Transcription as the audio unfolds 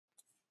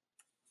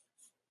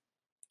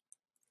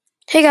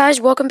Hey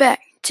guys, welcome back.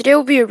 Today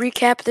will be a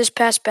recap of this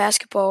past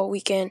basketball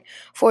weekend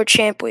for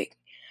Champ Week.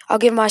 I'll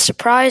give my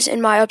surprise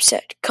and my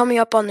upset coming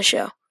up on the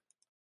show.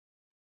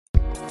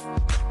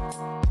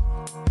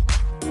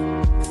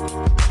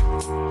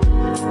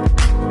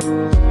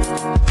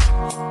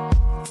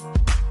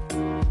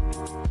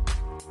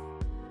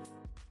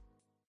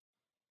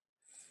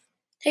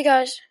 Hey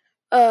guys,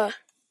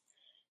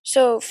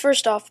 so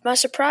first off, my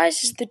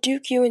surprise is the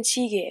Duke-UNC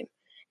game.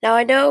 Now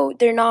I know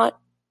they're not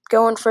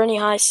going for any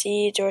high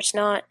seeds, or it's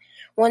not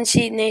one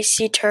seed in the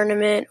ACC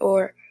tournament,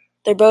 or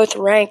they're both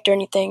ranked or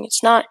anything.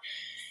 It's not.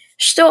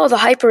 Still all the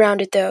hype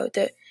around it though.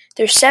 They're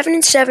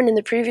 7-7 in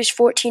the previous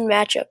 14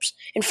 matchups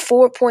and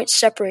 4 points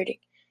separating.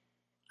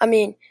 I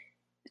mean,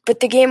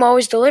 but the game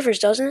always delivers,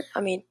 doesn't it?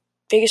 I mean,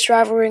 biggest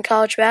rivalry in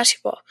college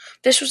basketball.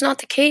 This was not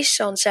the case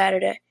on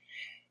Saturday.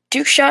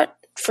 Duke shot,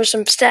 for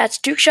some stats,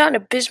 Duke shot an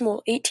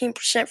abysmal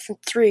 18% from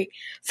 3,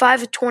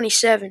 5 of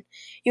 27.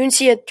 UNC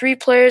had 3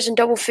 players in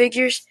double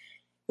figures.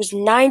 It was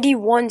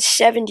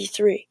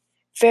 91-73.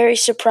 Very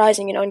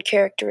surprising and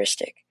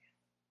uncharacteristic.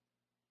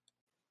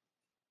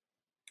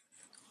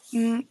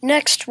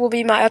 Next will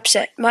be my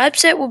upset. My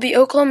upset will be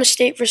Oklahoma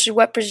State versus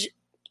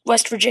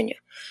West Virginia.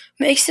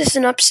 Makes this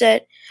an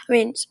upset. I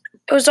mean,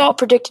 it was all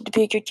predicted to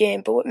be a good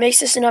game, but what makes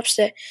this an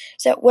upset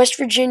is that West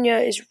Virginia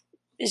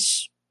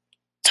is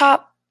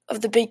top of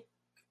the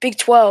Big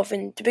 12,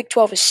 and the Big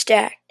 12 is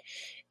stacked.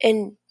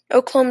 And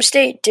Oklahoma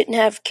State didn't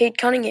have Cade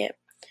Cunningham.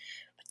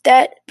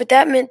 But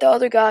that meant the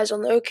other guys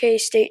on the OK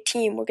State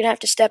team were going to have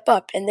to step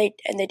up, and they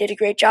did a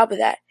great job of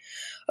that.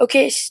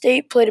 OK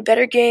State played a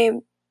better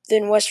game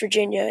than West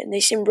Virginia, and they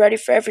seemed ready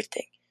for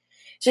everything.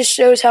 This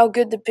shows how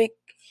good the Big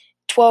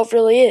 12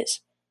 really is.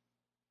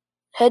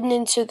 Heading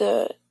into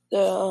the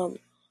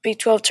Big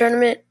 12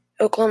 tournament,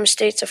 Oklahoma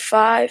State's a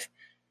 5,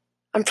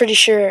 I'm pretty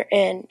sure,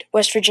 and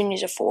West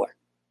Virginia's a 4.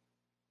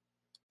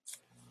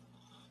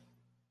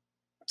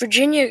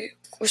 Virginia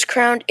was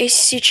crowned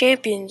ACC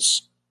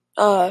champions,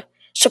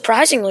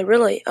 surprisingly,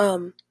 really.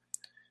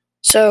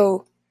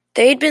 So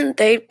they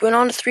went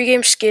on a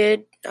 3-game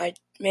skid. I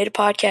made a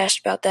podcast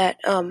about that.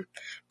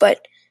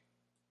 But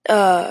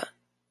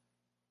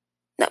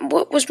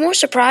what was more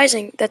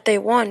surprising that they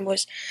won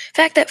was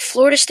the fact that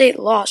Florida State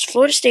lost.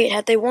 Florida State,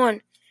 had they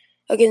won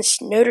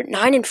against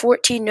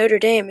 9-14 Notre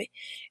Dame, it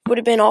would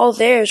have been all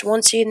theirs,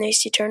 1 seed in the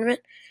ACC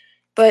tournament.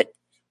 But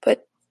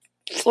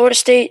Florida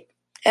State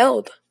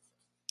held.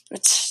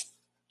 That's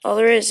all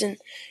there is. And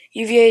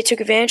UVA took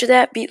advantage of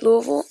that, beat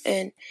Louisville,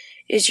 and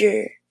is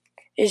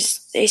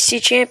ACC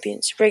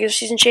champions, regular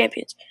season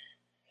champions.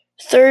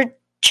 Third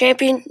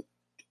champion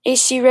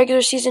ACC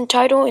regular season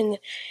title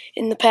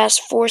in the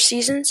past 4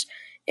 seasons,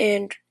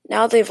 and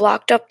now they've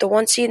locked up the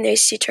 1 seed in the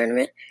ACC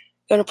tournament.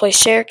 Going to play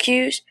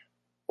Syracuse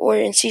or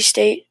NC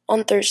State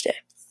on Thursday.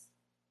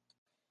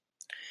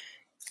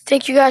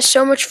 Thank you guys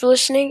so much for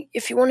listening.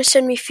 If you want to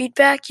send me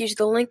feedback, use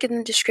the link in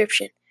the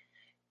description.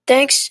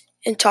 Thanks,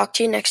 and talk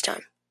to you next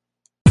time.